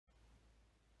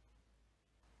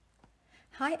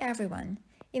Hi everyone!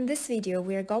 In this video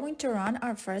we are going to run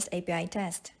our first API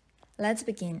test. Let's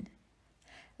begin.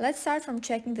 Let's start from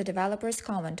checking the developer's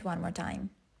comment one more time.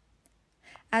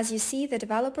 As you see, the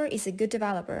developer is a good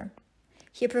developer.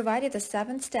 He provided the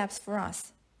 7 steps for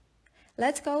us.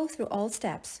 Let's go through all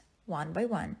steps, one by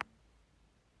one.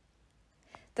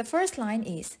 The first line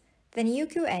is, the new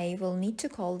QA will need to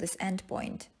call this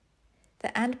endpoint. The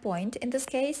endpoint in this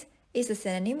case is the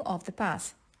synonym of the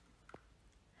path.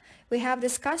 We have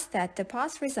discussed that the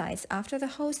path resides after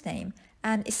the hostname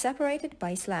and is separated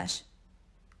by /.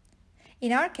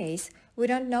 In our case, we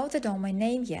don't know the domain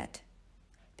name yet.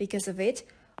 Because of it,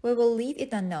 we will leave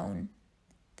it unknown.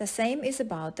 The same is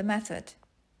about the method.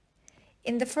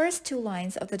 In the first 2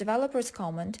 lines of the developer's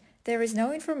comment, there is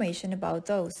no information about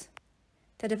those.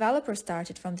 The developer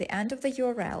started from the end of the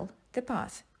URL, the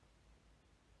path.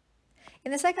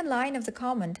 In the second line of the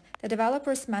comment, the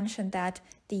developers mentioned that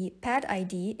the pad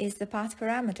ID is the path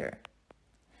parameter,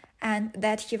 and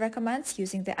that he recommends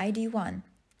using the ID one.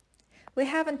 We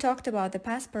haven't talked about the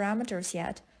path parameters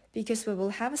yet, because we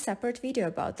will have a separate video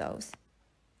about those.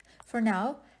 For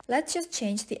now, let's just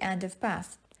change the end of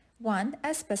path, one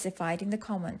as specified in the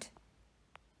comment.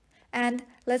 And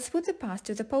let's put the path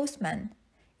to the Postman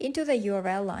into the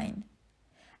URL line,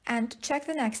 and check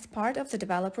the next part of the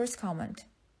developer's comment.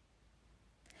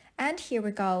 And here we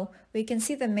go, we can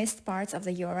see the missed parts of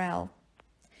the URL.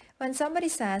 When somebody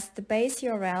says the base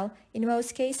URL, in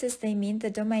most cases they mean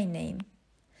the domain name.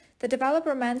 The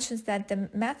developer mentions that the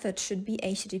method should be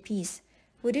HTTPs.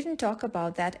 We didn't talk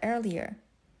about that earlier.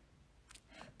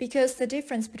 Because the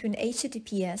difference between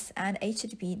HTTPS and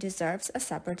HTTP deserves a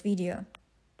separate video.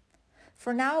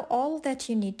 For now, all that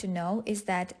you need to know is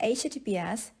that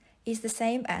HTTPS is the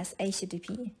same as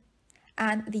HTTP,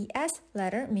 and the S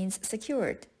letter means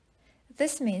secured.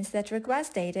 This means that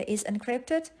request data is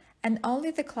encrypted and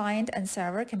only the client and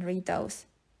server can read those.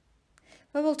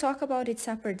 We will talk about it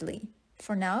separately.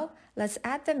 For now, let's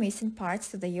add the missing parts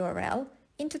to the URL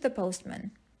into the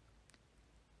Postman.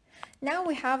 Now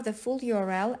we have the full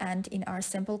URL and in our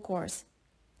simple course.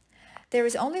 There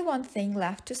is only one thing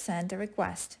left to send the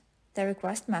request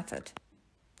method.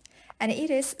 And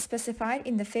it is specified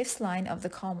in the 5th line of the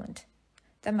comment,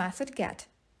 the method get.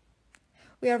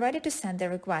 We are ready to send the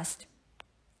request.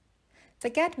 The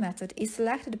get method is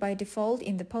selected by default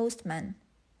in the Postman.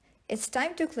 It's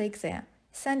time to click the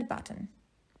Send button.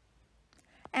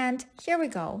 And here we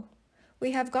go.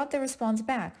 We have got the response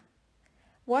back.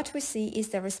 What we see is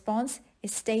the response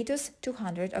is status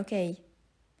 200 OK.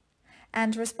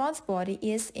 And response body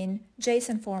is in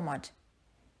JSON format.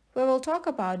 We will talk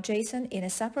about JSON in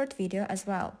a separate video as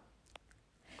well.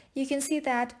 You can see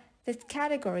that the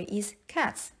category is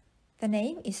cats, the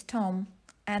name is Tom,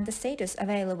 and the status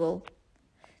available.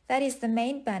 That is the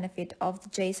main benefit of the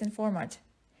JSON format.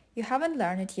 You haven't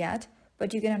learned it yet,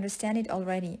 but you can understand it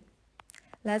already.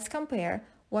 Let's compare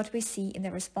what we see in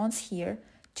the response here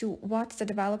to what the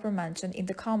developer mentioned in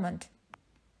the comment.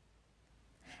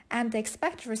 And the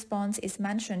expected response is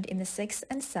mentioned in the 6th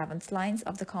and 7th lines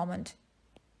of the comment.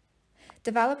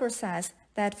 Developer says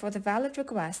that for the valid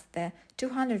request, the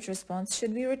 200 response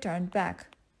should be returned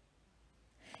back.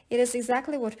 It is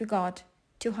exactly what we got,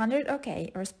 200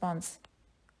 OK response.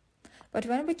 But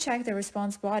when we check the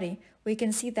response body, we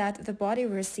can see that the body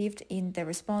we received in the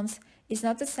response is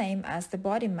not the same as the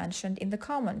body mentioned in the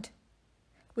comment.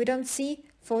 We don't see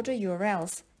photo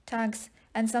URLs, tags,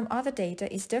 and some other data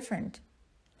is different.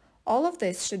 All of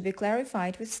this should be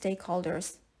clarified with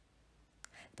stakeholders.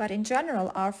 But in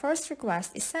general, our first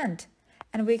request is sent,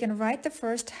 and we can write the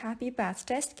first happy path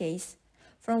test case,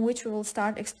 from which we will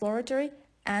start exploratory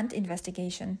and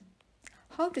investigation.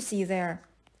 Hope to see you there.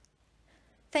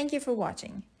 Thank you for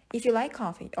watching. If you like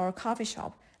coffee or a coffee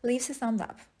shop, leave us a thumbs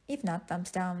up. If not,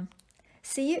 thumbs down.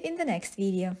 See you in the next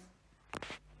video.